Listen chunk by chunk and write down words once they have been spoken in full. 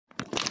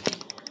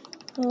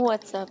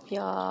What's up,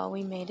 y'all?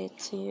 We made it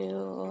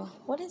to,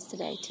 what is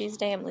today?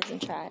 Tuesday? I'm losing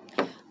track.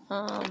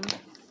 Um,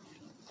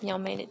 y'all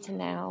made it to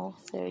now,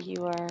 so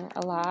you are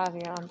alive.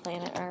 You're on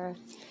planet Earth,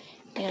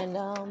 and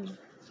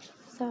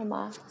so am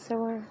I.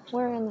 So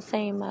we're in the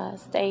same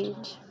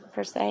stage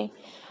per se.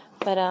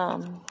 But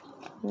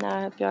no,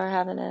 I hope you are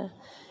having a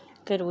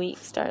good week,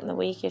 starting the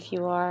week. If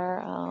you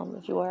were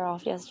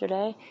off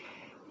yesterday,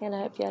 and I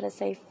hope you had a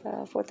safe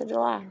 4th of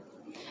July.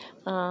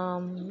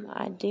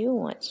 I do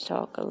want to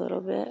talk a little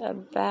bit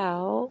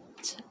about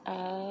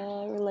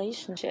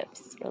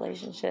relationships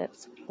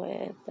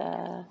with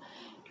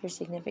your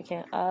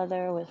significant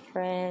other, with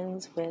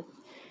friends, with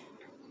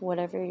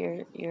whatever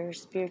your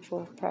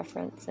spiritual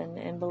preference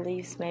and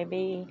beliefs may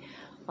be.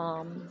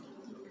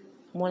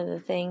 One of the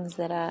things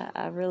that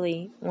I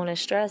really want to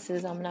stress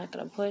is I'm not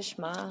going to push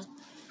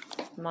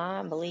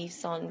my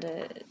beliefs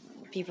onto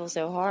people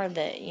so hard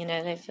that,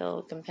 they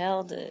feel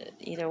compelled to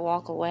either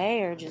walk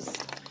away or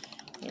just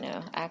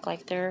act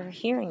like they're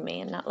hearing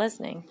me and not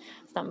listening.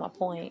 It's not my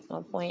point.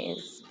 My point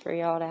is for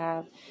y'all to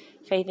have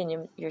faith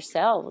in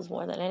yourselves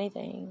more than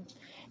anything,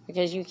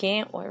 because you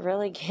can't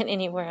really get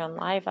anywhere in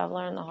life. I've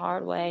learned the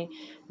hard way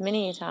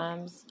many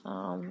times.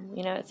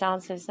 It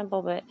sounds so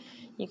simple, but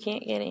you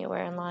can't get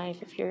anywhere in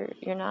life if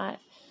you're not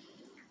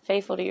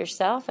faithful to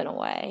yourself in a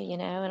way,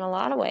 in a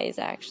lot of ways,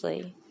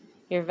 actually.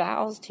 Your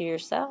vows to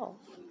yourself.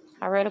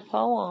 I wrote a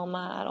poem.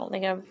 I don't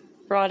think I've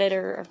brought it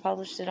or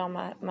published it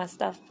on my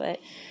stuff, but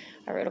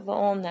I wrote a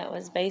poem that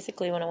was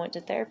basically when I went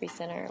to therapy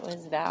center. It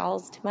was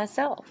vows to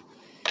myself.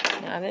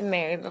 I've been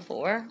married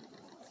before,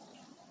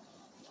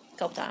 a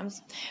couple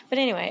times, but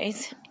anyway,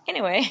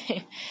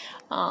 it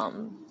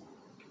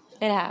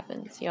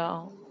happens,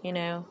 y'all.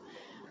 You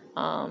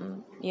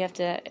have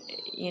to,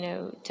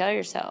 tell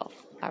yourself.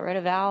 I wrote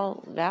a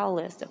vow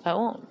list, a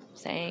poem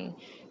saying,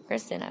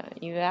 Kristen,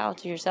 you vow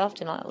to yourself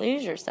to not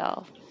lose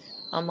yourself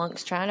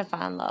amongst trying to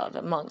find love,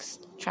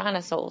 amongst trying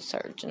to soul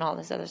search and all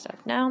this other stuff.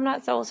 No, I'm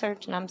not soul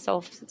searching. I'm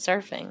soul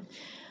surfing.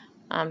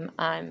 I'm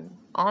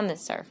on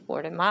this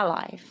surfboard in my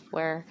life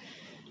where,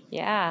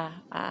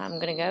 I'm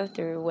going to go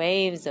through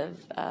waves of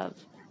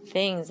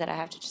things that I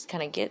have to just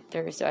kind of get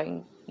through so I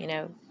can,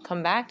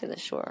 come back to the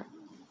shore.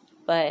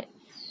 But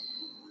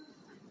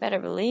better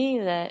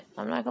believe that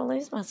I'm not going to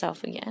lose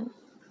myself again.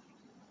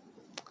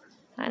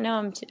 I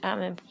know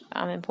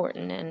I'm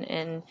important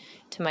and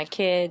to my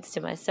kids,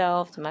 to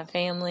myself, to my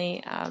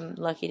family. I'm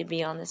lucky to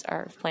be on this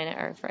planet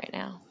Earth right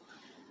now.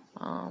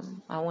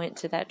 I went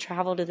to that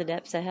travel to the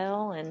depths of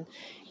hell, and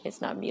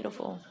it's not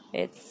beautiful.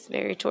 It's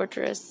very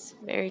torturous,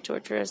 very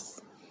torturous.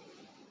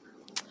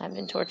 I've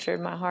been tortured,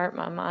 my heart,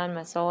 my mind,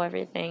 my soul,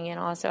 everything, and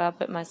also I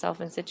put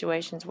myself in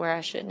situations where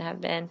I shouldn't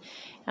have been.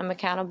 I'm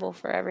accountable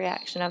for every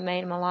action I've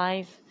made in my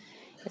life.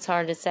 It's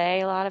hard to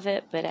say a lot of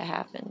it, but it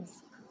happens.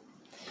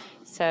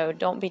 So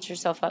don't beat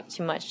yourself up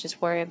too much.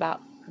 Just worry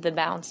about the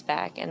bounce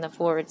back and the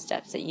forward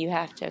steps that you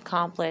have to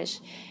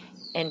accomplish,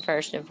 and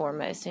first and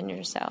foremost in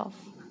yourself.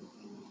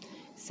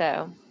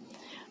 So,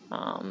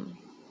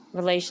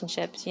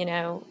 relationships,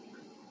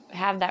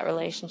 have that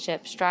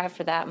relationship. Strive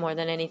for that more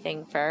than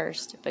anything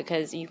first,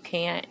 because you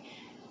can't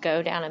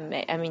go down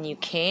you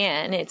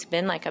can. It's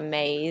been like a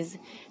maze,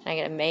 and I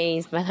get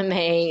amazed by the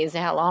maze,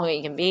 how long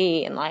it can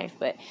be in life,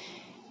 but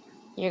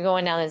you're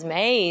going down this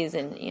maze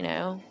and,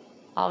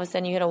 all of a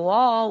sudden you hit a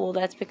wall. Well,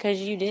 that's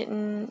because you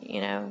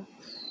didn't,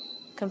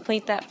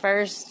 complete that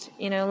first,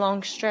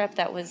 long strip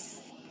that was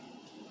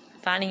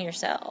finding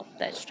yourself,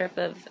 that strip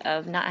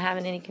of not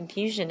having any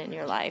confusion in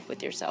your life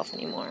with yourself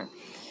anymore.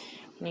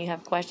 When you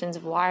have questions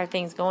of why are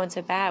things going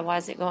so bad? Why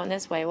is it going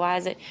this way?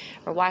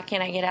 Or why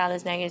can't I get out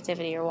of this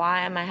negativity? Or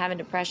why am I having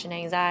depression,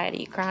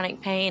 anxiety,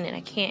 chronic pain, and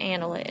I can't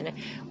handle it? And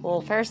well,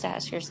 first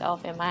ask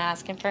yourself, am I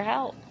asking for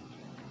help?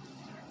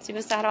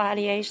 Suicidal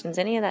ideations,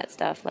 any of that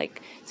stuff.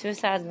 Like,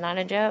 suicide is not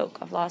a joke.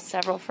 I've lost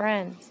several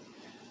friends.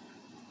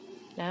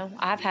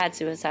 I've had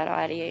suicidal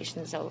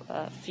ideations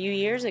a few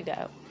years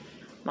ago.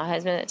 My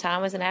husband at the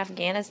time was in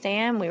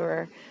Afghanistan. We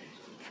were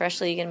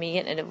freshly going to be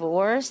getting a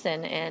divorce,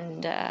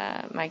 and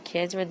my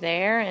kids were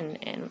there, and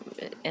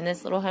in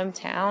this little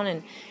hometown,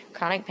 and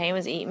chronic pain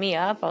was eating me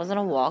up. I was on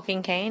a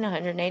walking cane,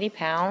 180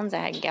 pounds. I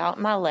had gout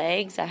in my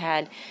legs. I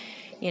had,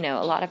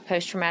 a lot of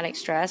post-traumatic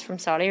stress from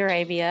Saudi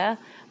Arabia.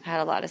 I had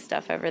a lot of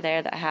stuff over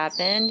there that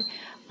happened.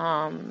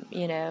 I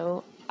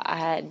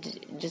had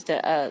just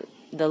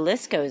the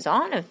list goes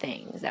on of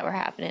things that were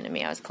happening to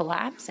me. I was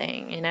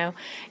collapsing, and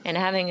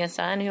having a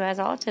son who has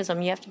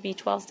autism, you have to be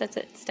 12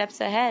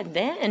 steps ahead.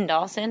 Then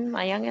Dawson,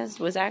 my youngest,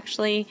 was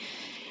actually,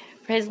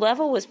 his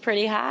level was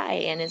pretty high,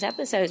 and his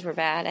episodes were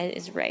bad.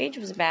 His rage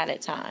was bad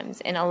at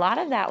times, and a lot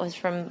of that was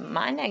from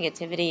my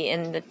negativity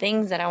and the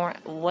things that I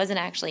wasn't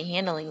actually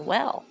handling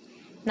well.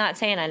 Not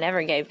saying I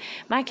never gave.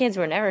 My kids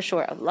were never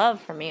short of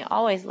love for me,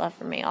 always love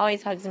for me,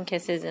 always hugs and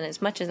kisses, and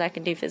as much as I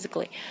could do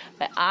physically.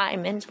 But I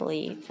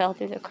mentally fell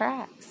through the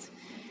cracks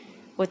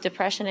with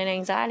depression and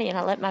anxiety, and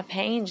I let my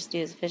pain just do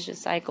this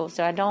vicious cycle.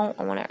 So I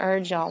want to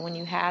urge y'all, when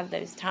you have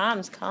those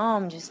times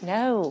come, just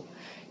know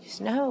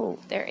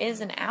there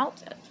is an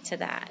out to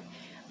that.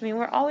 I mean,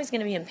 we're always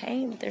going to be in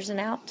pain, but there's an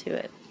out to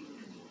it.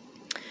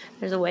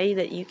 There's a way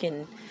that you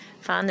can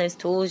find those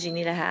tools you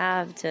need to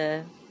have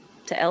to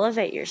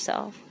elevate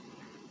yourself,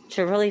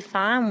 to really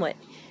find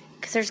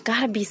because there's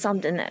got to be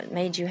something that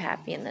made you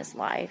happy in this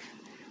life,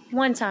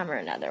 one time or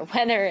another,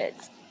 whether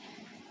it's,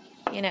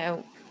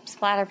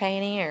 splatter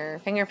painting or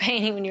finger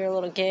painting when you were a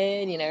little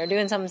kid, or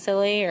doing something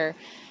silly, or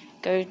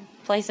go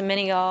play some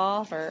mini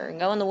golf, or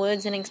go in the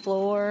woods and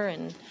explore,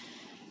 and,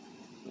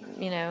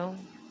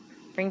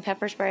 bring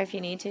pepper spray if you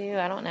need to.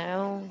 I don't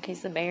know, in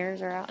case the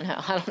bears are out. No,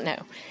 I don't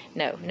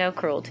know. No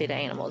cruelty to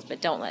animals,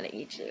 but don't let it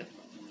eat you.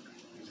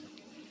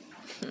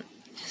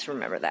 Just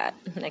remember that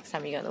next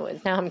time you go in the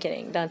woods. No, I'm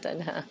kidding. Dun, dun,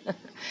 dun.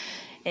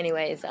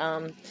 Anyways,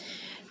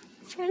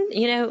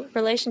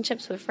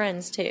 relationships with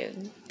friends too.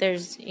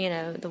 There's,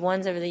 the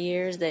ones over the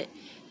years that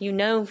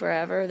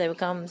forever. They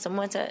become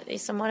somewhat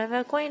of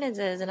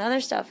acquaintances and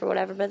other stuff or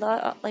whatever.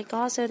 But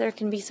also there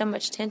can be so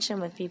much tension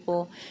with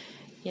people,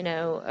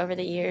 over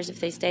the years if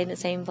they stay in the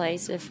same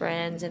place with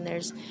friends, and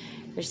there's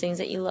things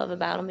that you love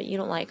about them but you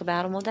don't like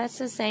about them. Well, that's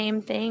the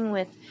same thing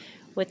with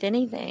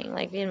anything.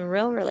 Like in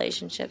real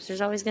relationships,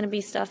 there's always going to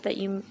be stuff that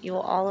you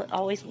will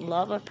always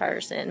love a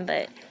person,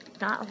 but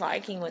not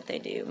liking what they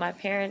do. My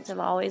parents have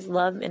always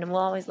loved and will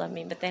always love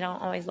me, but they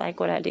don't always like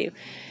what I do.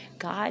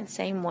 God,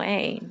 same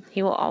way.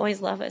 He will always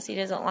love us. He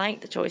doesn't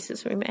like the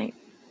choices we make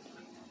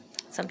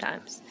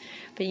sometimes.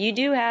 But you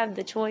do have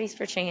the choice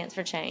for chance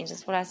for change.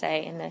 That's what I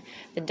say. And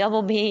the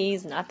double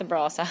B's, not the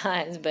bra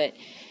size, but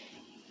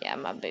yeah,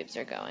 my boobs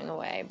are going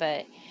away.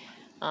 But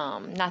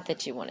not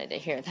that you wanted to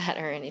hear that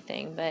or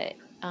anything, but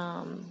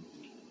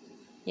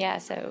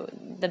so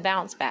the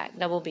bounce back,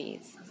 double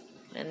B's,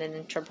 and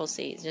then triple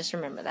C's. Just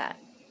remember that.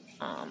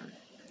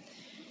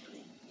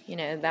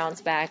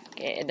 Bounce back,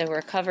 the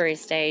recovery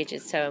stage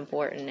is so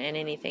important in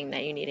anything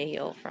that you need to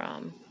heal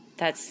from.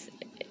 That's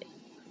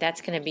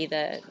going to be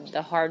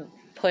the hard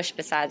push,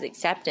 besides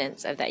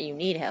acceptance of that you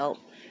need help,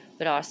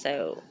 but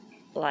also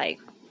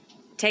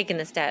taking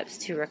the steps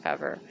to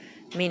recover,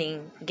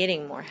 meaning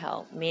getting more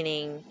help,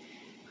 meaning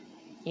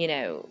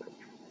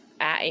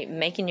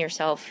making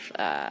yourself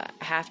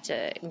have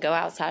to go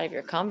outside of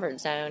your comfort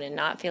zone and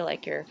not feel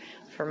like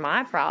for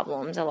my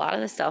problems, a lot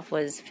of the stuff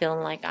was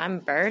feeling like I'm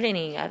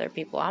burdening other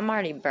people. I'm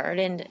already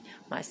burdened,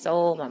 my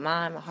soul, my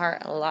mind, my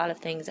heart, a lot of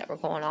things that were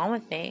going on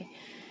with me.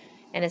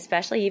 And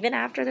especially even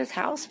after this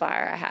house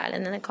fire I had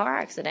and then the car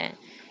accident,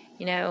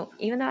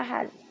 even though I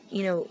had,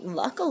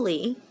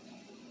 luckily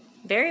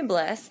very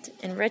blessed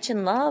and rich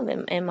in love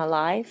in my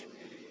life,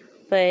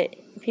 but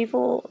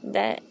people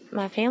that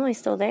my family's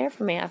still there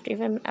for me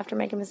after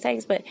making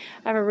mistakes. But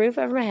I have a roof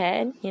over my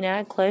head,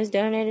 clothes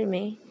donated to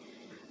me,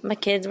 my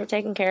kids were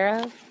taken care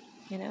of,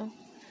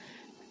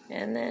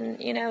 and then,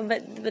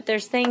 but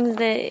there's things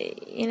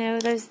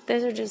that,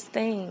 those are just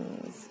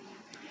things.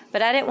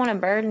 But I didn't want to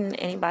burden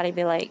anybody,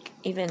 be like,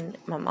 even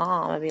my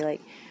mom, I'd be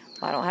like,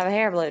 well, I don't have a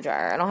hair blow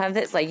dryer, I don't have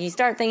this. You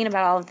start thinking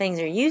about all the things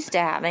you're used to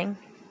having,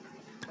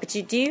 but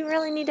do you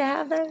really need to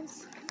have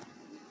those?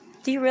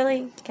 Do you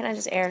really? Can I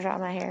just air dry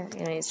my hair?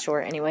 It's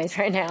short anyways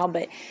right now,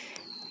 but I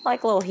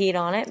like a little heat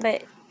on it.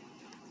 But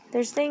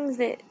there's things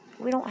that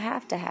we don't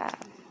have to have.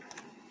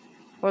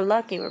 We're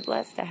lucky, we're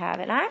blessed to have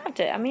it. And I have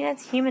to,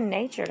 that's human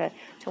nature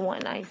to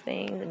want nice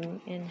things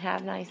and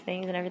have nice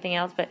things and everything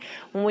else. But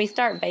when we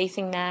start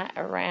basing that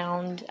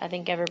around, I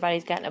think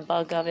everybody's gotten a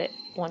bug of it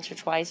once or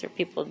twice, or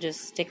people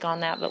just stick on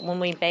that. But when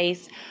we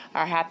base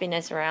our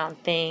happiness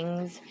around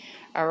things,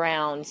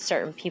 around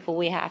certain people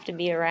we have to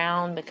be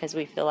around because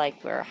we feel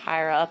like we're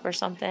higher up or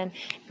something,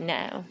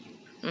 no.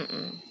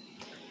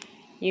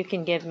 You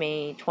can give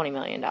me $20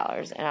 million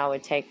and I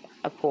would take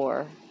a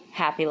poor,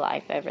 happy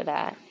life over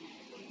that.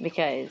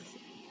 Because,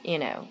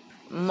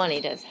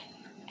 money does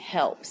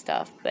help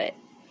stuff, but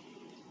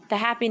the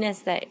happiness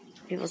that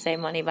people say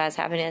money buys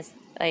happiness,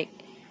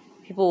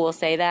 people will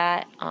say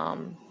that,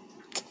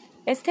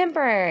 it's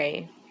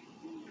temporary.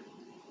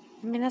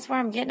 That's where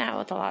I'm getting at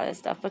with a lot of this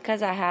stuff,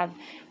 because I have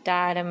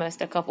died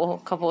almost a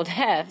couple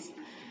deaths,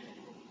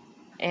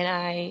 and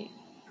I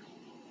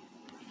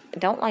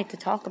don't like to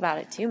talk about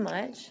it too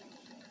much,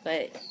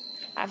 but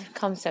I've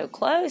come so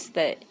close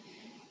that,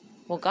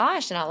 well,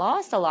 gosh, and I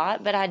lost a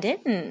lot, but I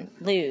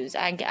didn't lose.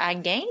 I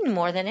gained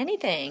more than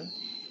anything.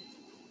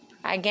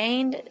 I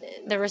gained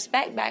the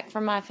respect back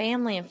from my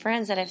family and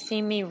friends that have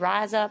seen me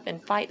rise up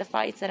and fight the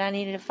fights that I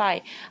needed to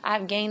fight.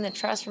 I've gained the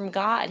trust from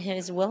God,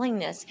 His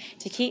willingness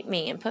to keep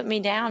me and put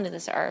me down to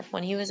this earth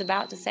when He was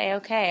about to say,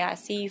 okay, I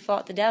see you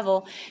fought the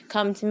devil,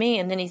 come to me.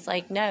 And then He's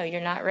like, no,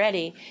 you're not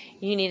ready.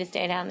 You need to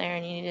stay down there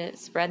and you need to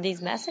spread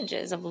these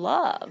messages of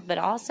love, but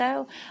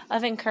also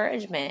of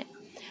encouragement,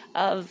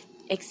 of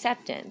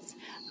acceptance,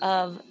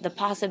 of the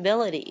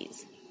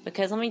possibilities.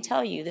 Because let me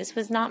tell you, this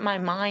was not my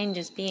mind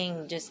just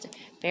being just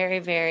very,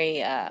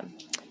 very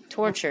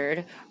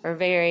tortured or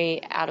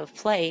very out of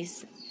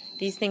place.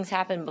 These things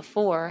happened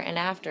before and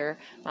after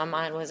my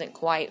mind wasn't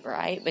quite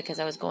right because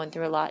I was going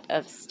through a lot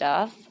of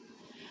stuff.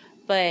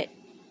 But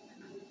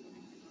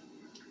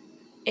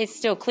it's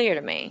still clear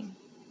to me.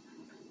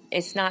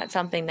 it's not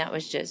something that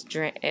was just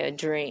a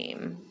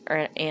dream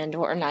or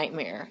a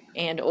nightmare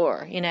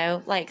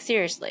like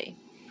seriously.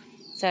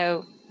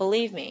 So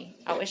believe me.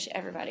 I wish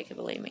everybody could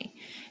believe me.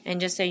 And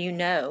just so you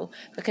know,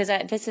 because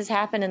this has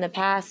happened in the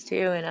past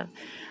too, and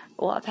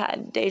I've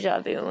had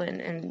deja vu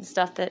and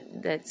stuff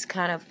that's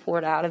kind of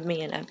poured out of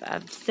me, and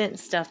I've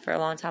sensed stuff for a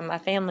long time. My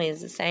family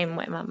is the same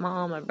way. My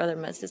mom, my brother,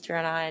 my sister,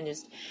 and I,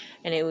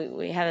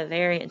 we have a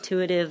very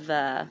intuitive,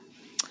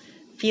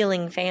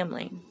 feeling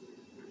family.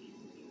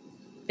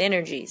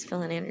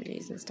 Feeling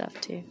energies and stuff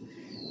too.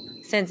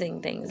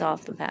 Sensing things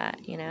off the bat.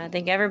 I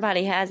think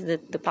everybody has the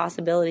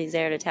possibilities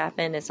there to tap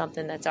into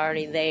something that's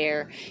already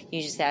there.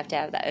 You just have to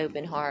have that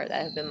open heart,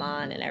 that open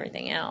mind, and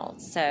everything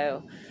else.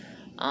 So,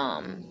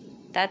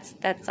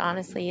 that's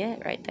honestly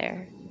it right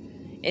there,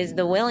 is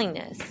the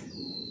willingness.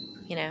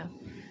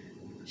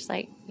 Just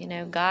like,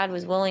 God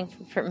was willing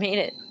for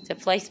me to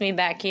place me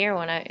back here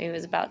when He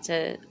was about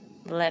to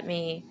let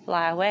me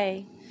fly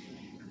away.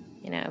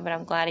 But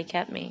I'm glad He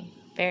kept me.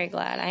 Very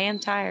glad. I am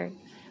tired,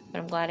 but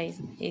I'm glad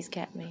He's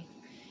kept me.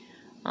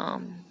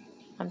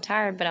 I'm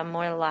tired, but I'm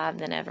more alive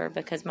than ever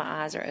because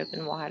my eyes are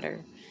open wider,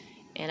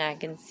 and I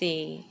can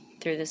see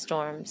through the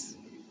storms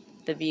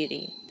the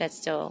beauty that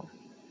still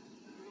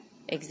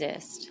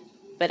exists.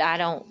 But I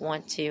don't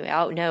want to.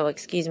 I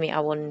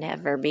will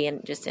never be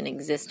just an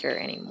exister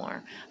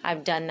anymore.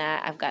 I've done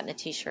that. I've gotten a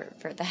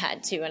t-shirt for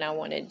that too, and I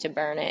wanted to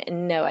burn it.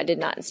 And no, I did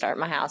not start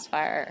my house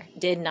fire.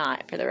 Did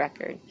not, for the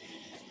record.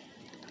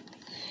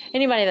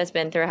 Anybody that's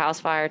been through a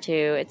house fire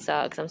too, it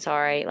sucks. I'm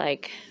sorry.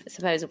 Like,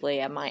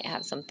 supposedly I might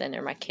have something,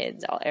 or my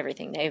kids,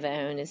 everything they've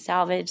owned is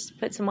salvaged,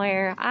 put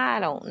somewhere. I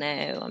don't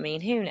know. I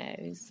mean, who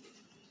knows?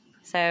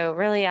 So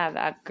really,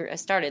 I've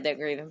started that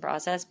grieving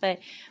process. But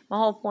my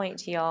whole point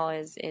to y'all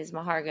is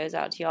my heart goes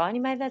out to y'all.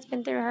 Anybody that's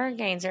been through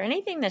hurricanes or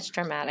anything that's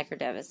traumatic or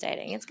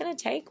devastating, it's going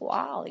to take a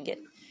while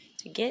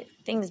to get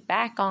things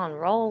back on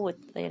roll with,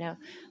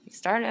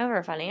 starting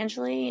over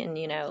financially, and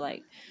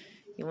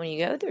when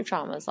you go through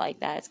traumas like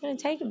that, it's going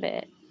to take a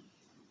bit.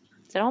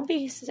 So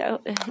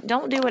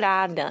don't do what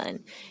I've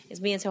done, is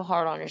being so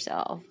hard on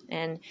yourself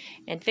and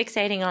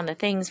fixating on the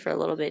things for a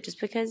little bit,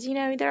 just because,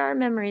 there are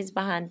memories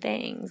behind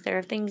things. There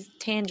are things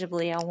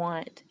tangibly I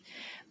want,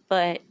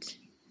 but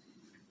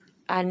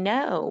I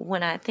know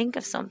when I think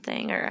of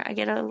something, or I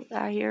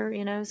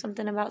hear,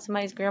 something about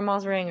somebody's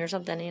grandma's ring or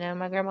something,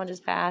 my grandma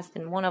just passed,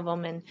 and one of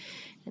them, and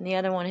the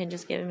other one had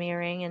just given me a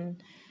ring,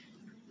 and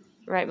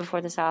right before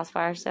this house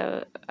fire.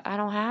 So I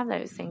don't have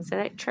those things. So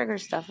that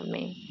triggers stuff with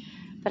me.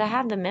 But I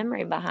have the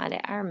memory behind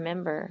it. I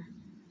remember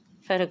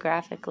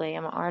photographically.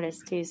 I'm an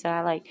artist too, so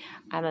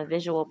I'm a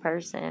visual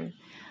person,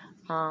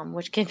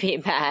 which can be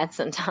bad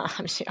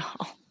sometimes,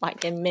 y'all,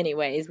 like in many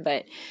ways.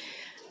 But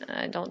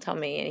don't tell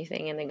me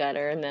anything in the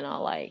gutter, and then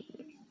I'll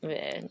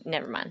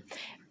never mind.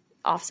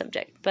 Off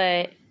subject.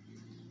 But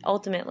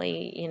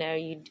ultimately,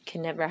 you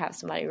can never have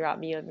somebody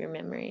rob you of your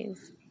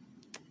memories.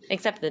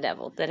 Except the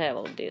devil. The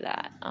devil will do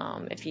that.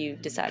 If you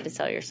decide to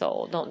sell your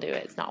soul, don't do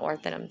it. It's not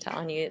worth it. I'm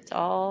telling you, it's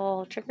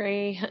all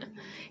trickery.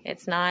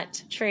 It's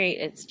not treat,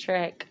 it's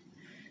trick.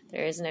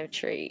 There is no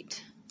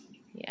treat.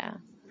 Yeah.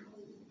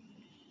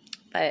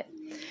 But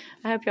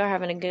I hope y'all are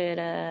having a good,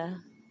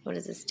 what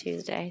is this,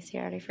 Tuesday? See,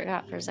 I already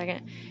forgot for a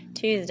second.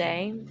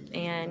 Tuesday.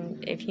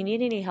 And if you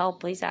need any help,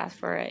 please ask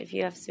for it. If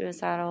you have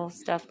suicidal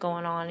stuff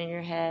going on in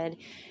your head,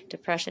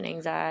 depression,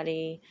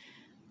 anxiety,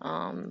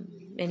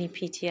 any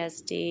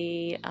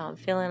PTSD,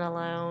 feeling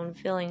alone,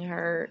 feeling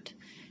hurt,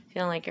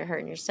 feeling like you're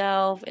hurting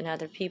yourself and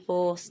other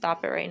people,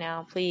 stop it right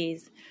now.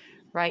 Please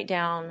write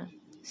down,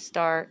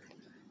 start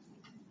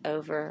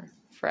over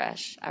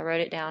fresh. I wrote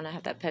it down. I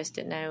have that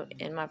Post-it note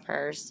in my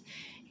purse,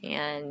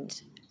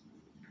 and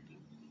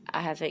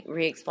I have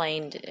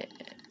re-explained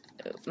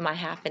my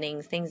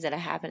happenings, things that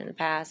have happened in the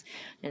past,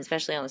 and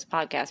especially on this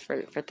podcast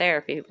for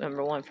therapy,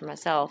 number one, for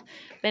myself,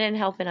 but in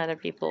helping other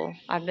people.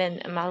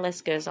 My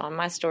list goes on,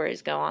 my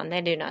stories go on,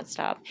 they do not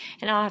stop,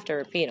 and I'll have to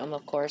repeat them,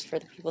 of course, for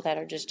the people that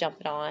are just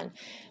jumping on,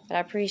 but I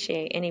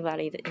appreciate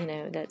anybody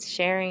that, that's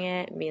sharing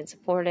it, being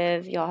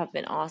supportive. Y'all have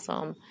been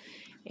awesome,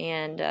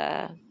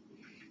 and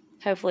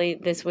hopefully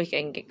this week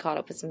I can get caught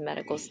up with some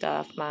medical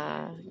stuff.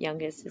 My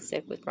youngest is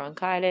sick with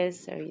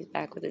bronchitis, so he's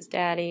back with his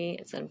daddy.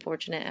 It's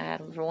unfortunate. I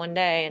had him for one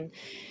day, and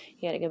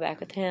he had to go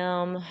back with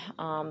him.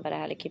 But I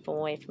had to keep him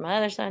away from my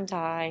other son,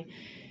 Ty,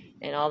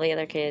 and all the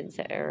other kids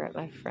that are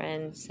my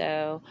friends.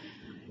 So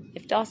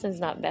if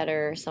Dawson's not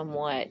better,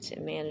 somewhat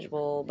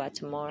manageable by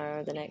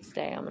tomorrow, the next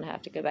day, I'm going to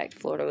have to go back to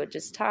Florida with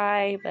just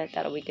Ty, but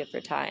that'll be good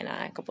for Ty and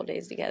I, a couple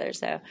days together.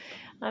 So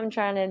I'm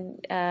trying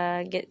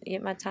to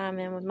get my time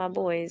in with my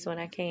boys when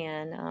I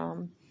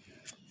can,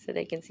 so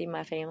they can see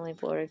my family in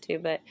Florida too.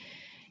 But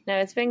no,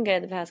 it's been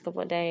good the past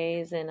couple of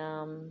days, and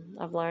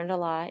I've learned a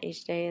lot.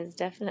 Each day is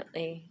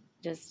definitely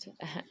just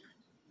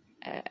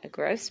a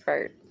growth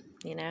spurt,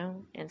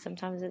 and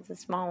sometimes it's a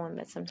small one,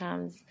 but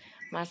sometimes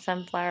my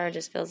sunflower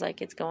just feels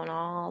like it's going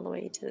all the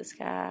way to the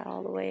sky,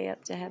 all the way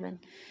up to heaven.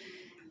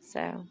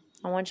 So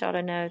I want y'all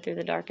to know through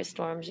the darkest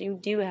storms, you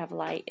do have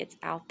light. It's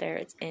out there.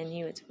 It's in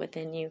you. It's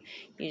within you.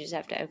 You just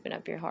have to open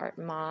up your heart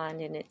and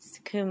mind, and it's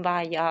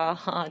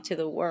kumbaya to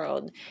the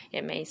world.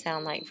 It may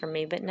sound like for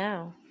me, but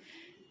no.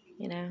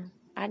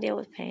 I deal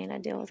with pain. I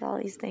deal with all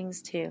these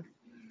things too.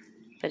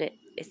 But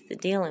it's the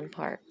dealing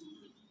part.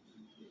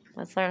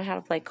 Let's learn how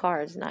to play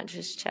cards, not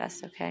just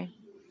chess, okay?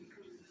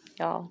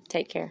 Y'all,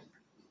 take care.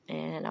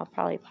 And I'll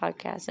probably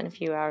podcast in a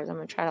few hours. I'm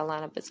going to try to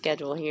line up a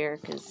schedule here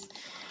because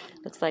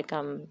it looks like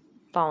I'm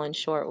falling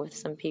short with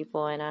some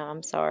people. And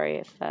I'm sorry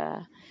if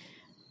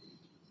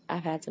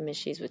I've had some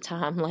issues with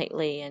time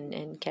lately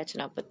and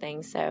catching up with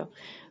things.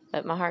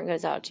 But my heart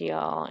goes out to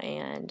y'all.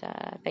 And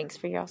thanks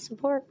for y'all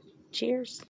support. Cheers.